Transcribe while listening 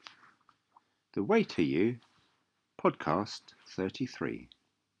The Weighter You, Podcast 33.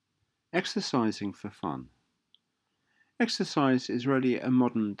 Exercising for Fun. Exercise is really a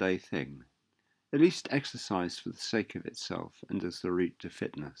modern day thing. At least exercise for the sake of itself and as the route to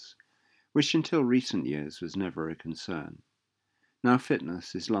fitness, which until recent years was never a concern. Now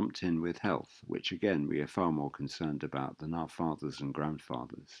fitness is lumped in with health, which again we are far more concerned about than our fathers and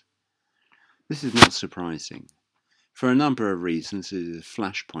grandfathers. This is not surprising. For a number of reasons it is a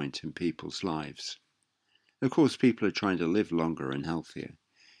flashpoint in people's lives. Of course, people are trying to live longer and healthier,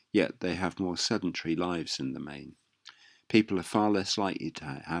 yet they have more sedentary lives in the main. People are far less likely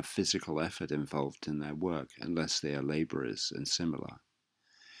to have physical effort involved in their work unless they are labourers and similar.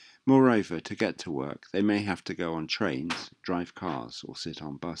 Moreover, to get to work, they may have to go on trains, drive cars, or sit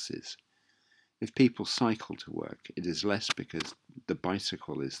on buses. If people cycle to work, it is less because the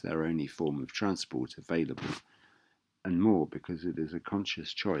bicycle is their only form of transport available, and more because it is a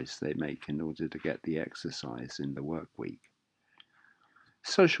conscious choice they make in order to get the exercise in the work week.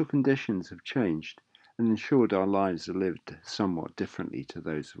 Social conditions have changed and ensured our lives are lived somewhat differently to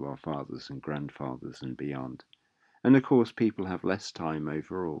those of our fathers and grandfathers and beyond. And of course people have less time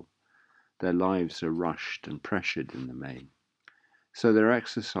overall. Their lives are rushed and pressured in the main. So their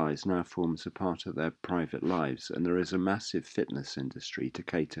exercise now forms a part of their private lives, and there is a massive fitness industry to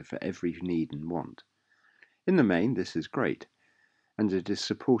cater for every need and want. In the main, this is great, and it is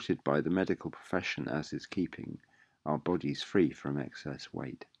supported by the medical profession as is keeping our bodies free from excess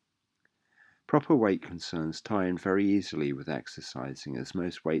weight. Proper weight concerns tie in very easily with exercising, as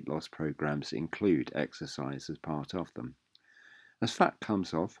most weight loss programs include exercise as part of them. As fat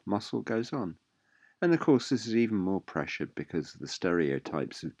comes off, muscle goes on. And of course this is even more pressured because of the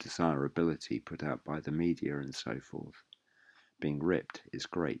stereotypes of desirability put out by the media and so forth. Being ripped is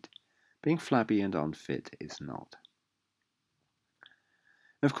great. Being flabby and unfit is not.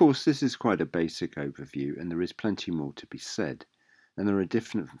 Of course, this is quite a basic overview, and there is plenty more to be said, and there are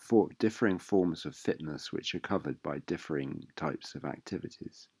differing forms of fitness which are covered by differing types of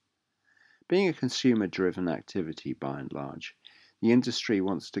activities. Being a consumer-driven activity by and large, the industry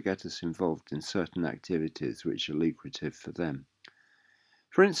wants to get us involved in certain activities which are lucrative for them.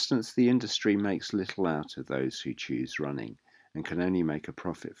 For instance, the industry makes little out of those who choose running, and can only make a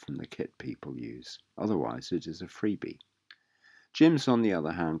profit from the kit people use. Otherwise, it is a freebie. Gyms, on the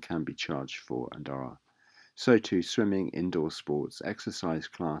other hand, can be charged for and are. So too swimming, indoor sports, exercise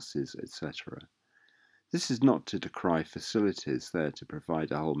classes, etc. This is not to decry facilities there to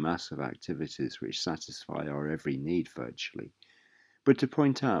provide a whole mass of activities which satisfy our every need virtually, but to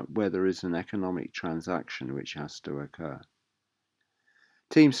point out where there is an economic transaction which has to occur.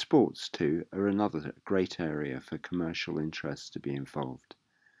 Team sports, too, are another great area for commercial interests to be involved.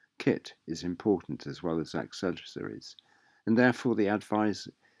 Kit is important as well as accessories, and therefore the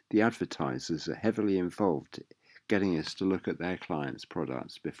advertisers are heavily involved getting us to look at their clients'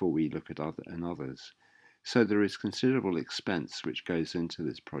 products before we look at others. So there is considerable expense which goes into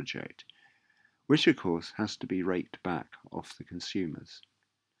this project, which of course has to be raked back off the consumers.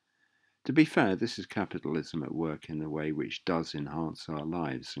 To be fair, this is capitalism at work in a way which does enhance our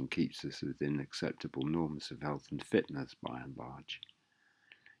lives and keeps us within acceptable norms of health and fitness by and large.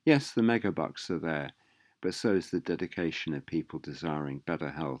 Yes, the megabucks are there, but so is the dedication of people desiring better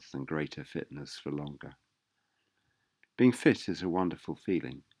health and greater fitness for longer. Being fit is a wonderful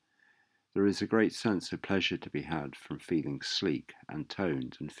feeling. There is a great sense of pleasure to be had from feeling sleek and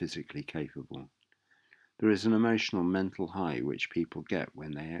toned and physically capable. There is an emotional mental high which people get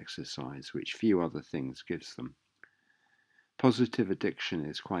when they exercise, which few other things gives them. Positive addiction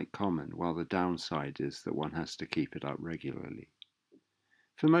is quite common, while the downside is that one has to keep it up regularly.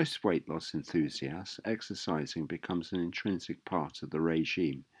 For most weight loss enthusiasts, exercising becomes an intrinsic part of the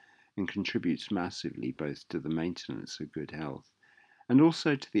regime and contributes massively both to the maintenance of good health and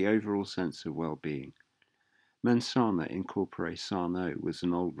also to the overall sense of well-being. Mens sana in corpore sano was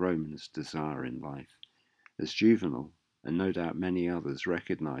an old Roman's desire in life, as Juvenal, and no doubt many others,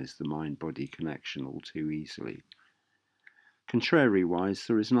 recognized the mind-body connection all too easily. Contrariwise,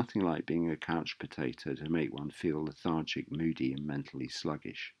 there is nothing like being a couch potato to make one feel lethargic, moody, and mentally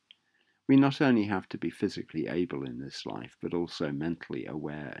sluggish. We not only have to be physically able in this life, but also mentally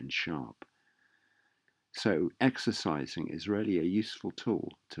aware and sharp. So exercising is really a useful tool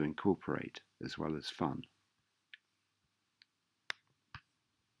to incorporate as well as fun.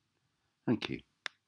 Thank you.